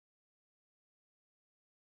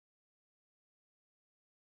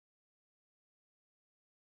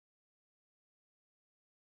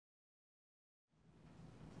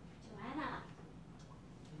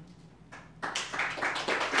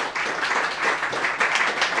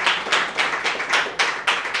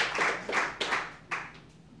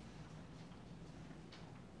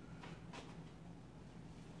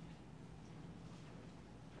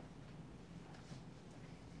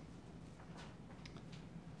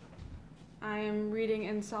I am reading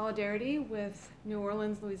in solidarity with New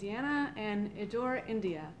Orleans, Louisiana, and Indore,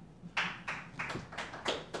 India.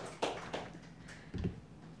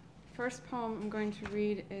 First poem I'm going to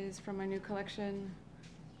read is from my new collection.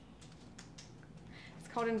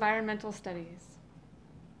 It's called Environmental Studies.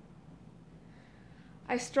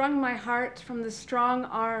 I strung my heart from the strong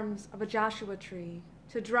arms of a Joshua tree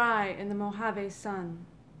to dry in the Mojave sun.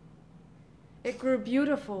 It grew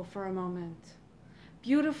beautiful for a moment,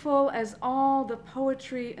 beautiful as all the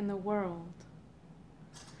poetry in the world.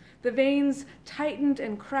 The veins tightened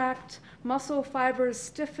and cracked, muscle fibers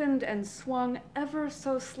stiffened and swung ever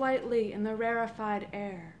so slightly in the rarefied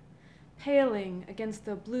air, paling against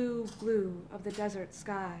the blue of the desert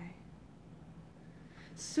sky.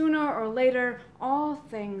 Sooner or later, all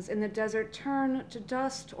things in the desert turn to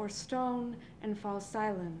dust or stone and fall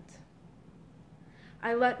silent.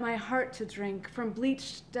 I let my heart to drink from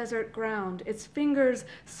bleached desert ground, its fingers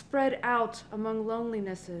spread out among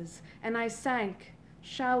lonelinesses, and I sank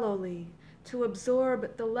shallowly to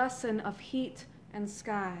absorb the lesson of heat and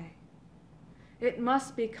sky. It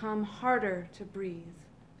must become harder to breathe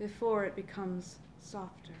before it becomes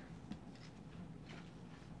softer.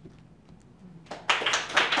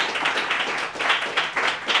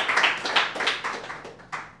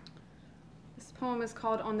 This poem is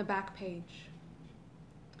called On the Back Page.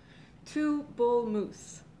 Two bull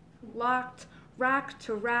moose, locked rack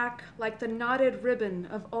to rack like the knotted ribbon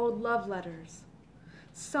of old love letters,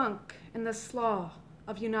 sunk in the slough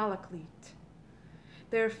of Unalakleet.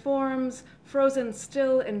 Their forms, frozen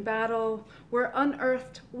still in battle, were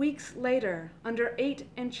unearthed weeks later under 8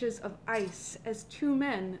 inches of ice as 2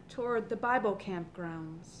 men toured the Bible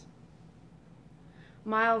campgrounds.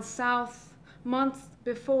 Miles south, months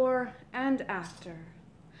before and after,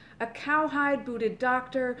 a cowhide-booted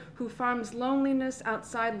doctor who farms loneliness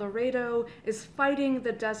outside Laredo is fighting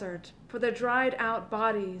the desert for the dried-out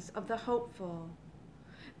bodies of the hopeful,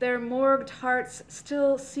 their morgued hearts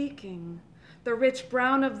still seeking, the rich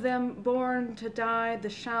brown of them born to dye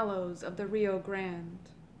the shallows of the Rio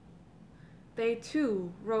Grande. They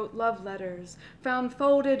too wrote love letters, found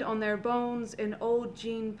folded on their bones in old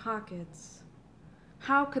jean pockets.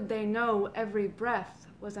 How could they know every breath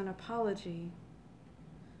was an apology?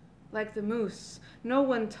 Like the moose, no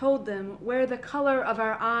one told them where the color of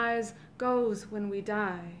our eyes goes when we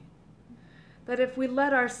die. That if we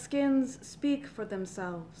let our skins speak for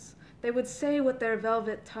themselves, they would say with their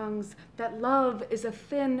velvet tongues that love is a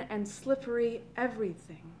thin and slippery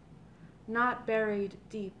everything, not buried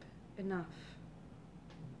deep enough.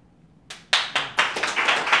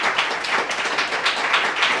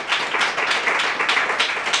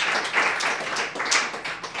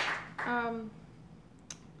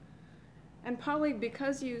 And Polly,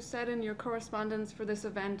 because you said in your correspondence for this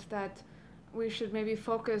event that we should maybe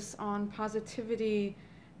focus on positivity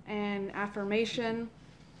and affirmation,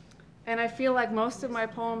 and I feel like most of my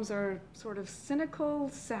poems are sort of cynical,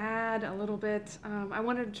 sad, a little bit. I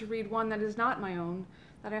wanted to read one that is not my own,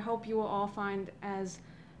 that I hope you will all find as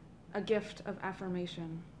a gift of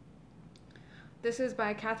affirmation. This is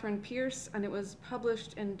by Catherine Pierce, and it was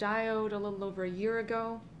published in Diode a little over a year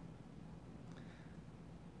ago.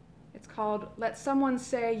 It's called, Let Someone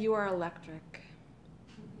Say You Are Electric.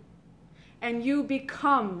 And you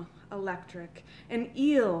become electric, an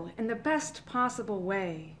eel in the best possible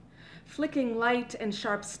way, flicking light and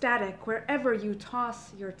sharp static wherever you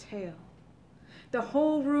toss your tail. The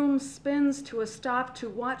whole room spins to a stop to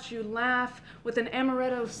watch you laugh with an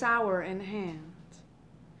amaretto sour in hand.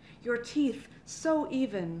 Your teeth so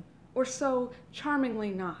even, or so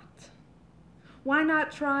charmingly not. Why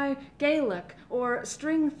not try Gaelic or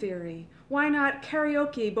string theory? Why not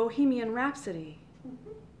karaoke Bohemian Rhapsody?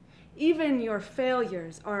 Even your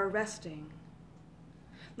failures are arresting.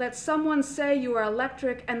 Let someone say you are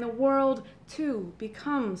electric, and the world, too,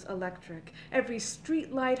 becomes electric. Every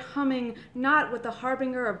streetlight humming, not with the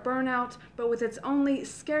harbinger of burnout, but with its only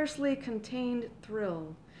scarcely contained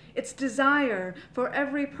thrill. Its desire for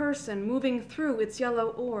every person moving through its yellow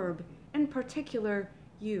orb, in particular,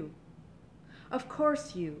 you. Of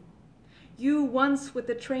course you. You once with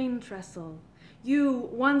the train trestle. You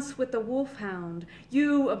once with the wolfhound.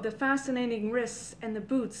 You of the fascinating wrists and the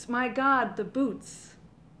boots. My God, the boots.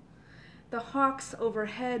 The hawks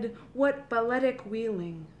overhead, what balletic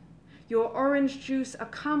wheeling. Your orange juice a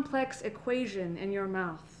complex equation in your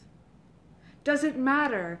mouth. Does it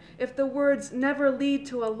matter if the words never lead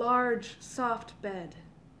to a large, soft bed?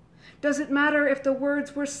 Does it matter if the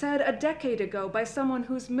words were said a decade ago by someone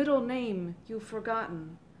whose middle name you've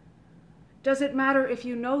forgotten? Does it matter if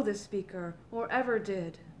you know the speaker or ever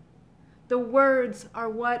did? The words are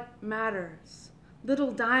what matters.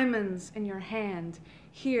 Little diamonds in your hand.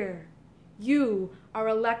 Here, you are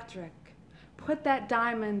electric. Put that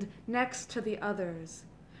diamond next to the others.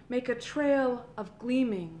 Make a trail of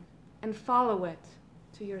gleaming and follow it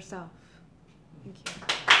to yourself. Thank you.